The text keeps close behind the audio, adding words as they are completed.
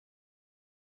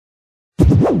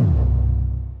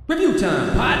Review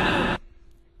time, partner.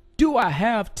 Do I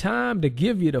have time to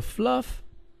give you the fluff?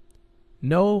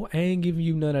 No, I ain't giving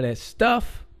you none of that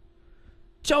stuff.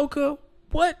 Joker,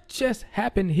 what just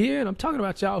happened here? And I'm talking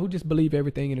about y'all who just believe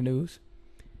everything in the news.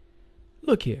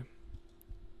 Look here.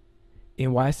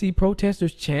 NYC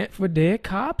protesters chant for dead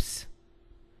cops.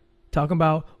 Talking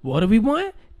about, what do we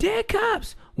want? Dead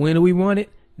cops. When do we want it?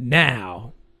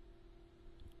 Now.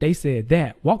 They said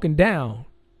that walking down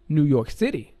New York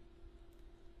City.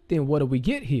 Then what do we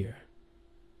get here?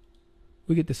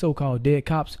 We get the so-called dead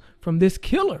cops from this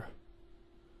killer.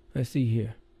 Let's see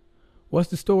here. What's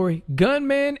the story?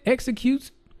 Gunman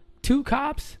executes 2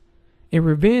 cops in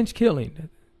revenge killing.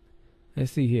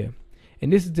 Let's see here.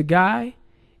 And this is the guy,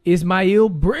 Ismail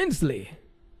Brinsley.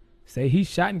 Say he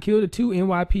shot and killed the 2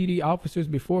 NYPD officers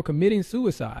before committing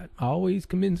suicide. Always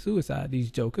committing suicide,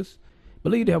 these jokers.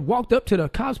 Believed to have walked up to the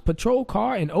cops' patrol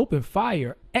car and opened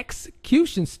fire,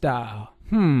 execution style.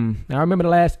 I remember the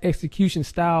last execution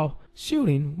style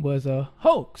shooting was a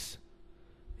hoax.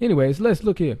 Anyways, let's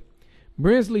look here.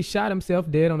 Brinsley shot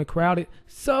himself dead on a crowded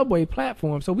subway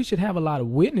platform, so we should have a lot of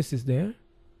witnesses there.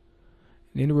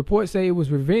 And the report say it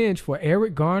was revenge for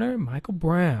Eric Garner, Michael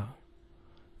Brown.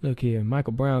 Look here,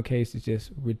 Michael Brown case is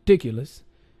just ridiculous.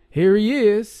 Here he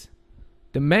is,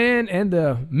 the man and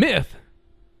the myth.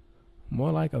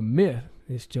 More like a myth,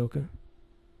 this joker.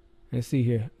 Let's see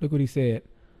here. Look what he said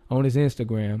on his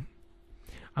Instagram.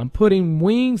 I'm putting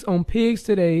wings on pigs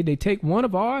today. They take one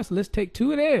of ours. Let's take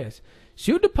 2 of theirs.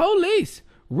 Shoot the police.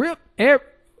 Rip.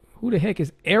 Who the heck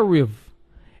is Ariv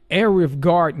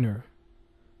Gardner?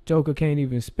 Joker can't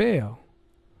even spell.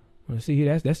 Well, see,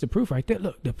 that's the proof right there.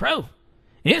 Look, the proof.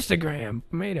 Instagram.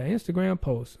 Made an Instagram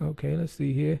post. Okay, let's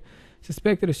see here.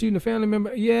 Suspected of shooting a family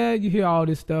member. Yeah, you hear all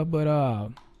this stuff, but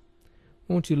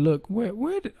won't you look?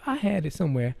 Where did I had it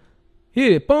somewhere?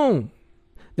 Here, boom.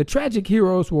 The tragic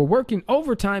heroes were working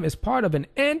overtime as part of an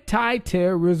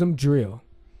anti-terrorism drill.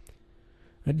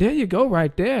 And there you go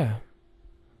right there.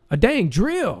 A dang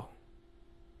drill.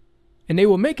 And they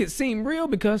will make it seem real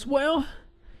because, well,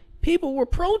 people were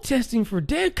protesting for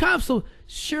dead cops, so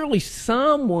surely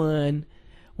someone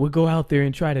would go out there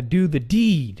and try to do the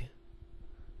deed.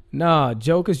 Nah,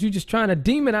 jokers, you just trying to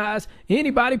demonize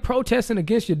anybody protesting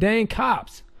against your dang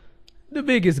cops. The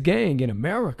biggest gang in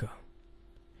America.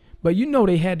 But you know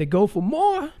they had to go for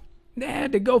more. They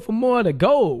had to go for more of the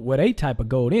gold. Well, they type of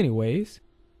gold anyways.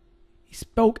 He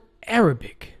spoke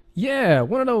Arabic. Yeah,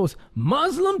 one of those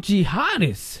Muslim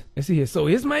jihadists. Let's see here. So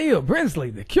Ismail Brinsley,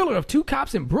 the killer of 2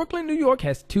 cops in Brooklyn, New York,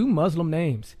 has 2 Muslim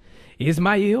names.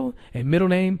 Ismail and middle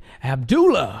name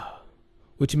Abdullah,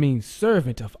 which means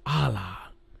servant of Allah.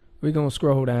 We're going to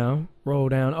scroll down, roll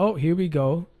down. Oh, here we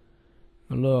go.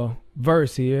 A little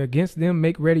verse here. Against them,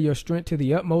 make ready your strength to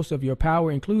the utmost of your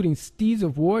power, including steeds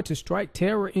of war to strike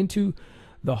terror into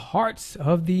the hearts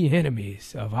of the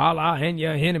enemies of Allah and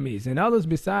your enemies and others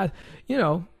besides, you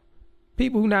know,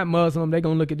 people who not Muslim, they're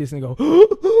going to look at this and go,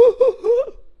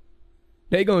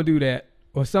 they're going to do that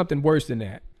or something worse than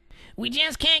that. We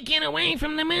just can't get away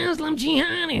from the Muslim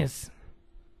jihadists.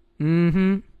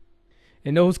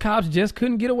 And those cops just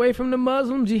couldn't get away from the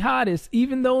Muslim jihadists,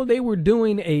 even though they were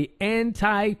doing a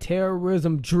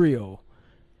anti-terrorism drill.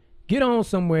 Get on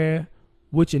somewhere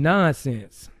with your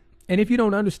nonsense. And if you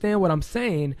don't understand what I'm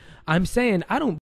saying I don't